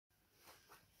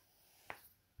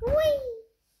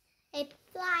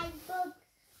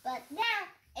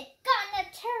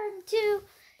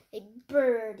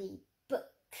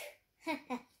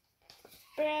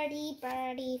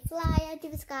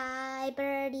sky,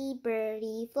 birdie,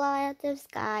 birdie, fly out the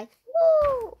sky.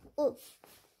 Woo! Oof.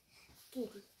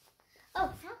 Goody.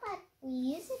 Oh, how about we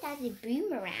use it as a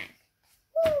boomerang?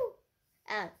 Woo!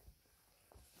 Oh.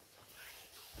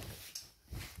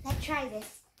 Let's try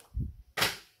this.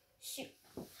 Shoot.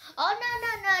 Oh, no.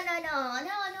 Why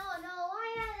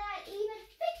did I even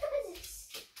think of this?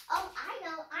 Oh, I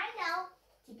know.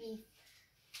 To be.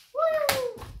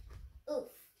 Woo!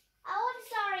 Oof. Oh, I'm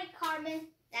sorry, Carmen.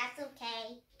 That's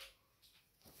okay.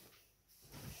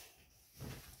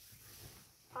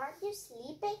 Aren't you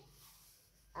sleeping?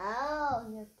 Oh,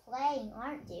 you're playing,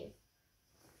 aren't you?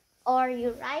 Or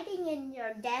you're writing in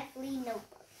your deathly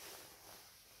notebook.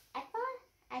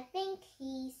 I think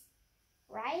he's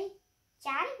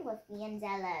chatting with me in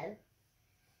Zello.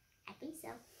 I think so.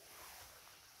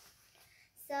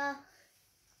 So,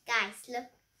 guys, look.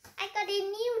 I got a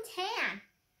new tan.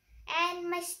 And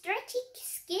my stretchy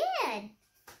skin.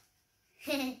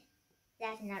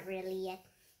 That's not really it.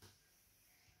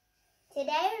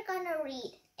 Today we're gonna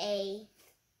read a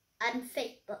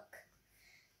unfake book.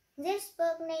 This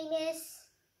book name is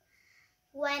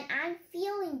When I'm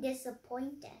Feeling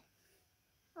Disappointed.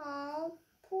 Oh,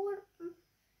 poor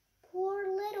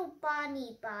little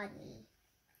bunny.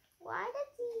 Why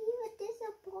does he feel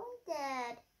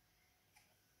disappointed?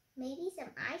 Maybe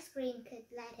some ice cream could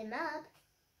let him up.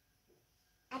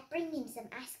 I'd bring him some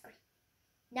ice cream.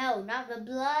 No, not the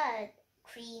blood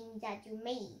cream that you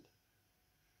made.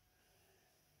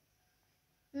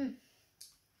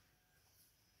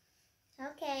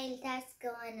 Okay, let's go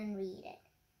on and read it.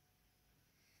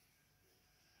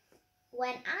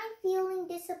 When I'm feeling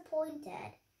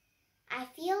disappointed, I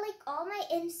feel like all my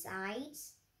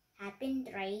insides have been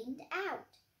drained out.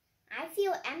 I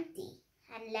feel empty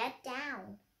and let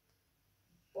down.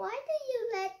 Why do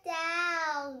you let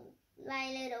down, my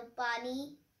little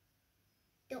bunny?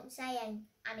 Don't say I'm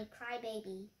a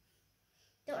crybaby.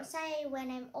 Don't say when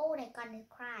I'm old I'm gonna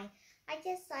cry. I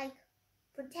just like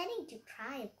pretending to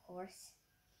cry, of course.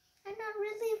 I'm not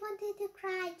really wanting to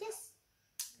cry, just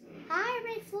hide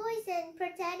my voice and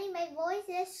pretending my voice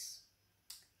is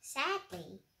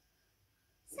sadly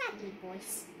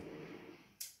voice.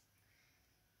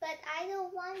 But I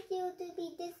don't want you to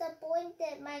be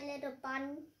disappointed, my little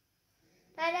bunny.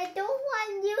 And I don't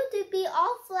want you to be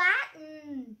all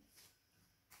flattened.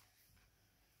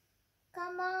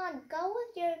 Come on, go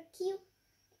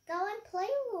and play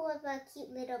with a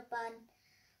cute little bun.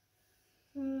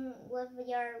 With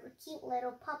your cute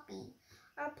little puppy.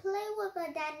 Or play with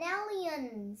the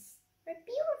Danelians. They're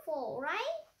beautiful,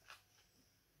 right?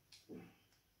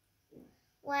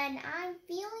 When I'm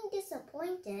feeling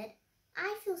disappointed,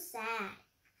 I feel sad,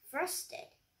 frustrated,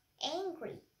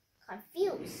 angry,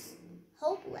 confused,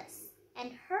 hopeless,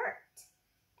 and hurt.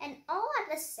 And all at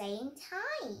the same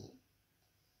time.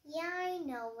 Yeah, I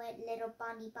know it, little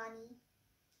bunny.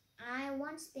 I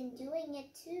once been doing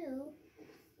it too,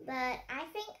 but I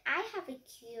think I have a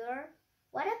cure.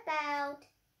 What about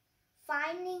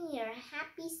finding your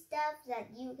happy stuff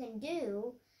that you can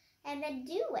do and then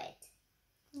do it?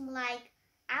 Like,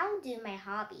 I'll do my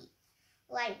hobby.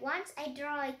 Like once I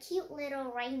draw a cute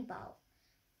little rainbow.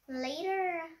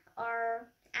 Later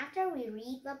or after we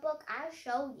read the book, I'll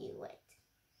show you it.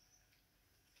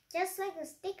 Just like the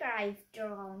sticker I've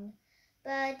drawn,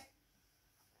 but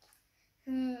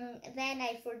then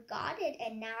I forgot it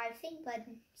and now I think the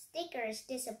sticker is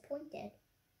disappointed.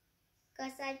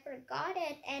 Because I forgot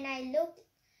it and I looked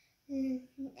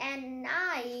and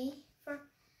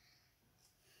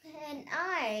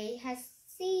I has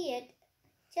see it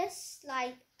just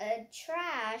like a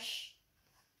trash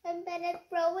and then I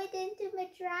throw it into my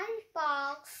trash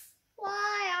box.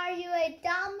 Why are you a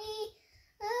dummy?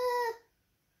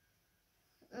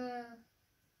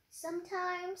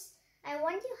 Sometimes I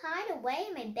want to hide away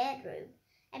in my bedroom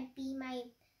and be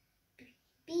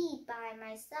by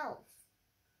myself.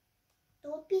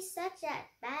 Don't be such a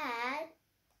bad.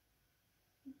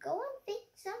 Go and think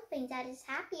something that is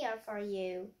happier for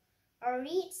you. Or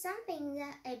read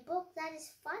a book that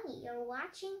is funny. Or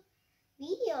watching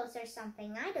videos or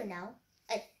something. I don't know.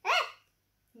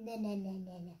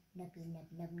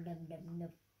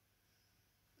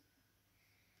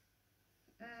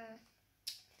 No.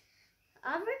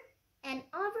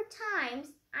 Other times,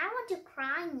 I want to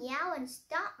cry and yell and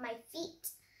stomp my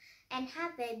feet and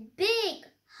have a big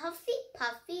huffy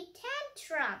puffy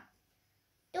tantrum.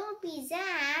 Don't be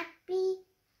sad. Be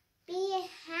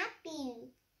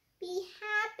happy. Be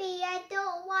happy. I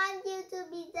don't want you to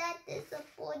be that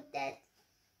disappointed.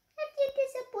 If you're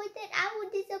disappointed, I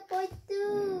will disappoint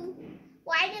too.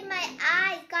 Why did my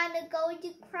eyes gonna go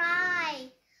to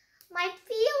cry? My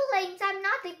feelings, I'm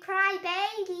not a cry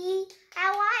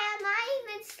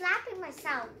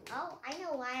myself. Oh, I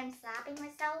know why I'm slapping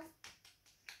myself.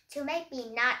 To make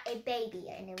me not a baby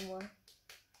anymore.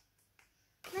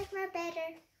 Much more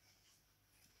better.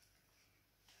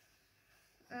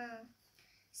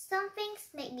 Some things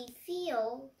make me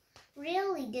feel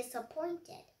really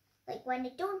disappointed. Like when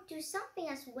I don't do something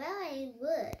as well as I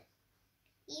would.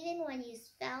 Even when you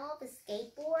fell off a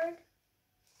skateboard,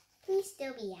 please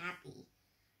still be happy.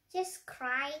 Just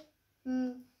cry.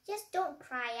 Just don't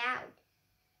cry out.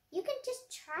 You can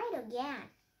just try it again.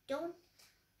 Don't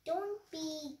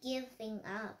be giving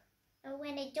up. Or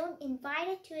when I don't invite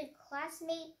it to a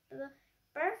classmate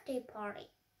birthday party.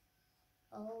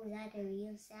 Oh, that's a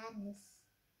real sadness.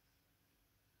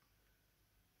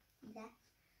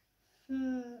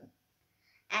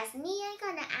 As me, I'm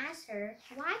gonna ask her,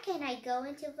 why can't I go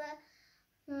into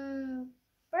the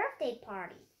birthday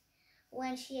party?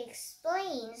 When she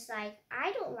explains, like,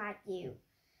 I don't like you.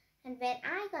 And then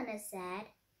I'm gonna say,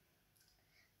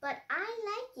 but I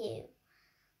like you.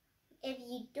 If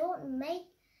you don't make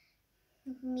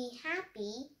me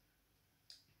happy,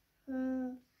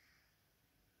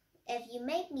 if you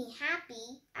make me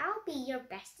happy, I'll be your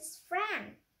bestest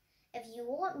friend. If you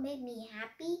won't make me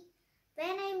happy,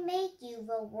 then I make you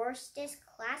the worstest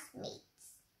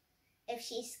classmates. If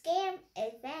she's scared,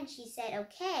 and then she said,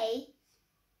 okay,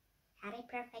 had a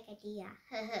perfect idea.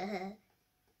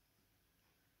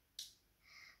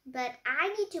 But I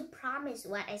need to promise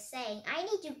what I'm saying. I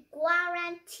need to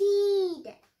guarantee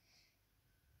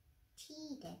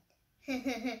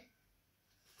it.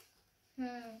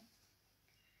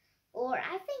 Or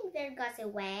I think there goes a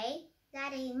way,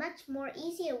 that a much more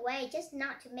easier way, just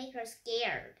not to make her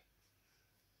scared.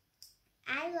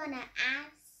 I'm gonna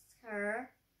ask her,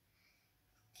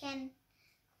 can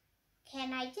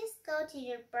I just go to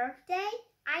your birthday?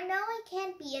 I know I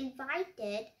can't be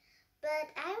invited, but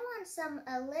I want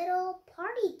a little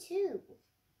party too.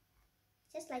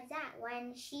 Just like that,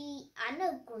 when she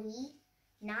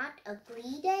not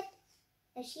agreed it,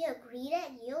 if she agreed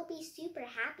it, you'll be super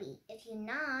happy. If you're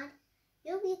not,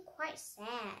 you'll be quite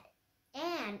sad.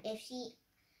 And if she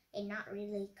is not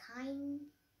really kind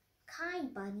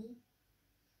bunny,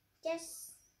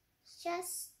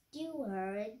 just do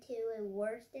her into a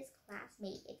worstest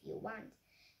classmate if you want,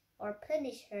 or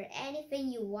punish her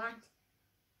anything you want.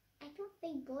 I don't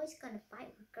think boys gonna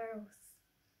fight with girls,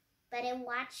 but I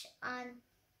watch on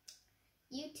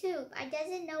YouTube. I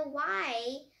doesn't know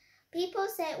why people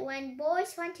said when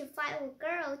boys want to fight with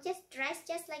girls, just dress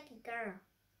just like a girl.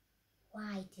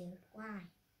 Why, dude? Why?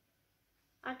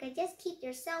 Okay, just keep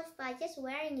yourself by just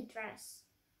wearing a dress.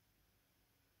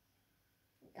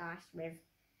 Gosh,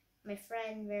 my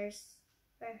friend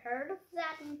heard of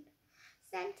that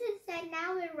sentence and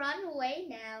now we run away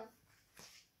now.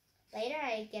 Later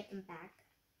I get them back.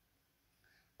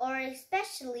 Or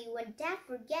especially when Dad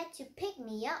forget to pick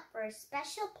me up for a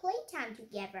special playtime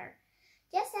together,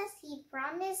 just as he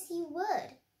promised he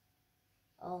would.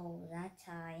 Oh, that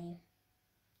time.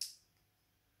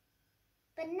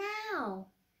 But now,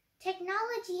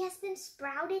 technology has been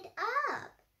sprouted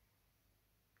up.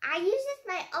 I use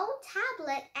my old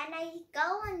tablet and I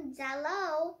go on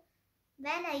Zello,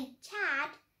 then I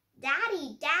chat,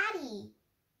 Daddy, Daddy.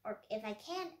 Or if I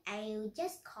can't, I'll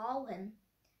just call him.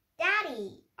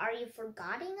 Daddy, are you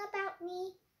forgetting about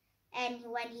me? And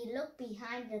when he looked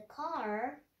behind the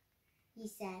car, he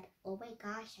said, oh my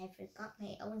gosh, I forgot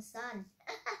my own son.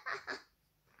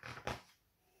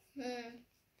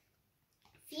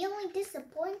 Feeling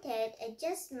disappointed is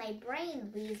just my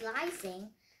brain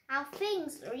realizing how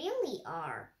things really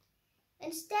are,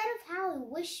 instead of how I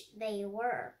wish they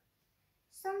were.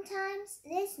 Sometimes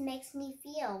this makes me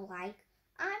feel like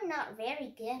I'm not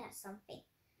very good at something,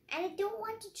 and I don't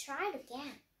want to try it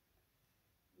again.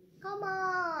 Come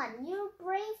on, you're a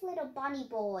brave little bunny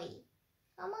boy.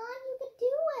 Come on, you can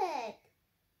do it.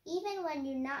 Even when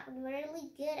you're not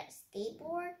really good at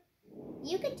skateboard,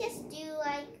 you can just do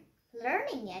like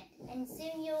learning it, and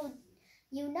soon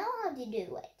you know how to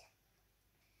do it.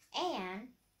 And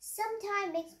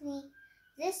sometimes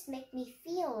this makes me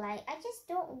feel like I just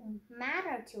don't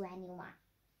matter to anyone.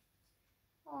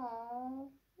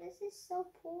 Oh, this is so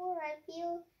poor.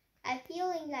 I'm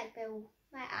feeling like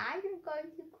my eyes are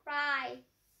going to cry.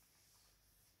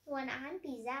 When I'm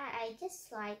sad, I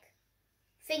just like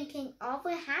thinking of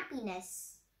a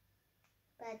happiness,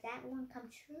 but that won't come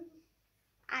true.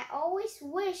 I always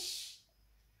wish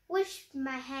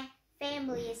my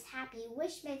family is happy.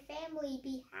 Wish my family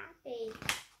be happy.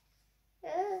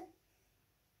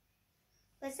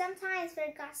 But sometimes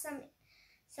we got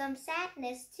some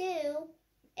sadness too.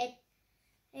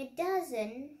 It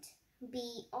doesn't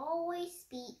always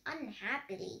be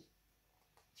unhappily.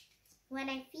 When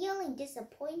I'm feeling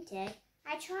disappointed,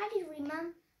 I try to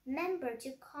remember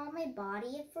to calm my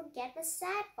body and forget the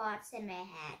sad thoughts in my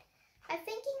head by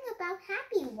thinking about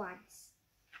happy ones.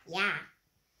 Yeah,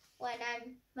 when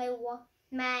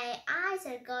my eyes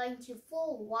are going to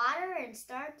full water and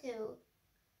start to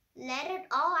let it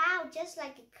all out just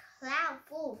like a cloud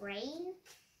full of rain,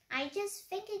 I just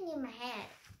thinking in my head,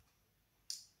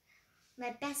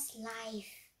 my best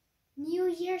life,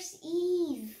 New Year's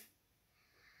Eve.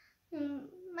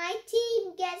 My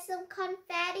team gets some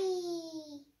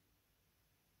confetti.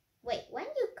 Wait, when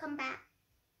you come back?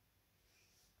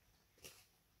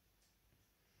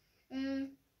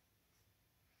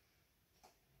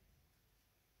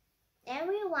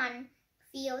 Everyone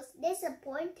feels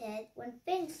disappointed when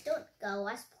things don't go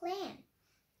as planned.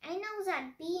 I know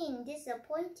that being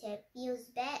disappointed feels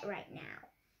bad right now,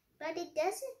 but it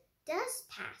does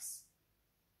pass.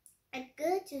 It's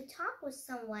good to talk with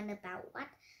someone about what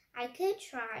I could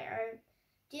try or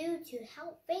do to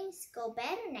help things go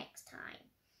better next time.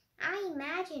 I'm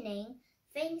imagining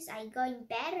things are going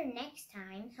better next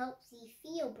time helps you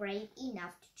feel brave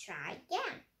enough to try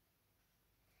again.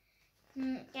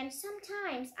 And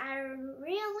sometimes I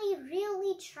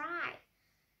really try.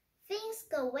 Things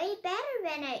go way better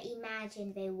than I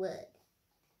imagined they would.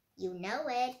 You know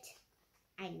it.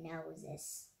 I know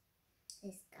this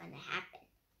is gonna happen.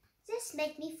 This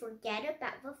makes me forget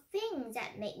about the things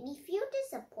that make me feel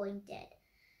disappointed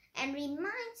and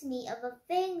reminds me of the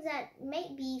things that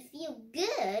make me feel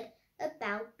good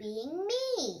about being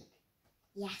me.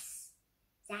 Yes,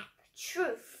 that's the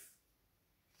truth.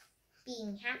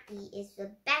 Being happy is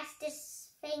the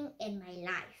bestest thing in my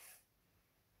life.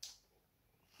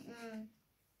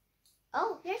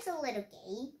 Oh, here's a little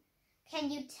game.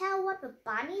 Can you tell what the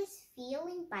bunny is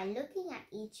feeling by looking at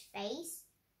each face?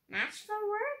 Match the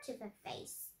word to the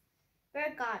face. We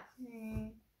got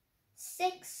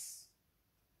six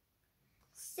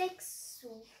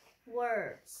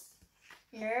words.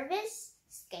 Nervous,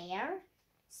 scared,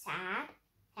 sad,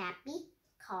 happy,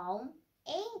 calm,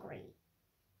 angry.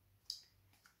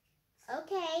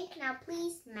 Okay, now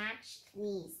please match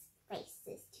these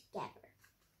faces together.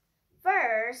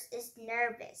 First is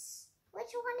nervous.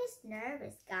 Which one is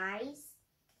nervous, guys?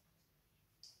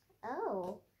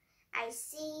 Oh, I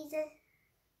see the...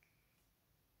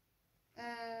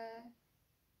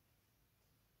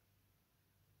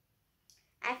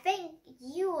 I think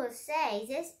you will say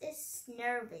this is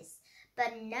nervous,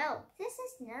 but no, this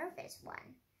is nervous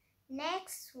one.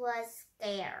 Next was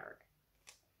scared.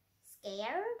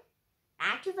 Scared?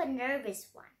 Back to the nervous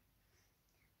one.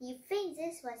 You think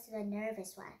this was the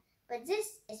nervous one, but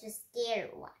this is the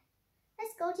scared one.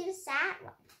 Let's go to the sad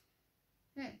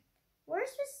one.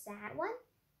 Where's the sad one?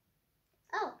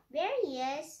 Oh, there he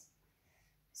is.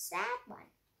 Sad one.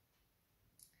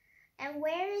 And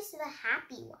where is the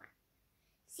happy one?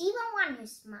 See the one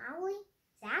who's smiling?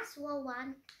 That's the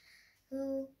one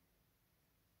who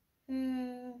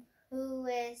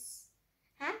is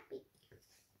happy.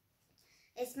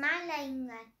 It's smiling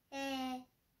like,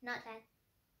 not that.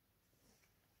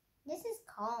 This is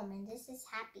calm and this is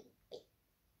happy.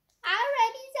 I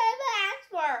already said the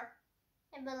answer.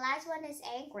 And the last one is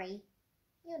angry.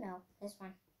 You know, this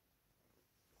one.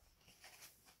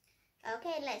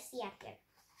 Okay, let's see after.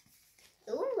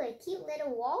 Ooh, a cute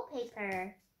little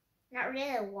wallpaper. Not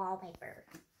really a wallpaper.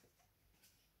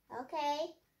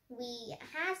 Okay, we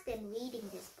has been reading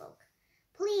this book.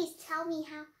 Please tell me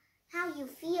how you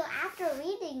feel after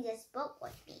reading this book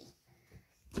with me.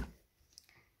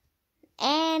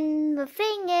 And the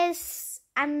thing is,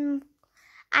 I'm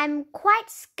quite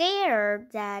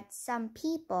scared that some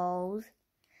peoples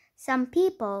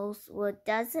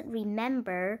doesn't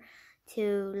remember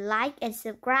to like and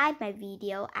subscribe my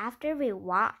video after we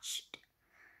watched.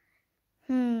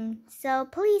 So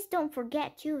please don't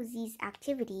forget to do these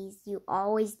activities you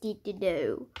always need to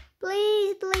do.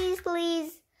 Please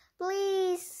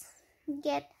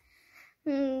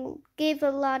give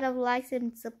a lot of likes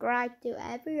and subscribe to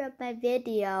every of my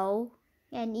video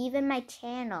and even my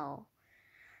channel.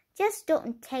 Just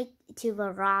don't take it to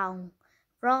the wrong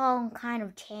kind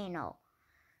of channel.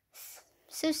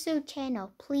 Susu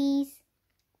channel, please.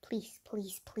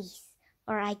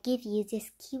 Or I give you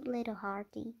this cute little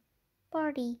hearty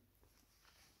party.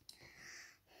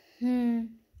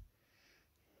 Then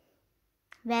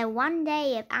one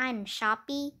day if I'm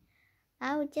Shopee,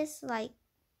 I would just like,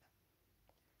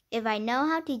 if I know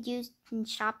how to use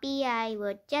Shopee, I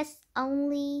would just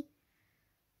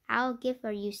I'll give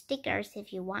for you stickers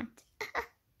if you want.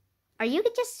 Or you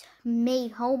could just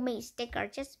make homemade sticker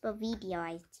just for video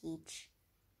I teach.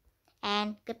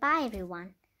 And goodbye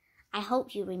everyone. I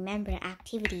hope you remember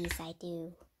activities I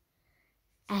do.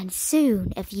 And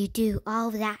soon, if you do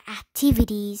all the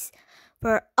activities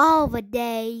for all the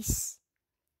days,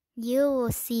 you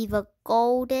will see the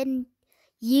golden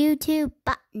YouTube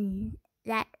button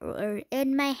that are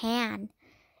in my hand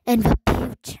in the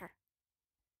future.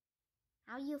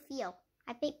 How you feel?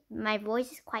 I think my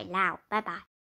voice is quite loud. Bye-bye.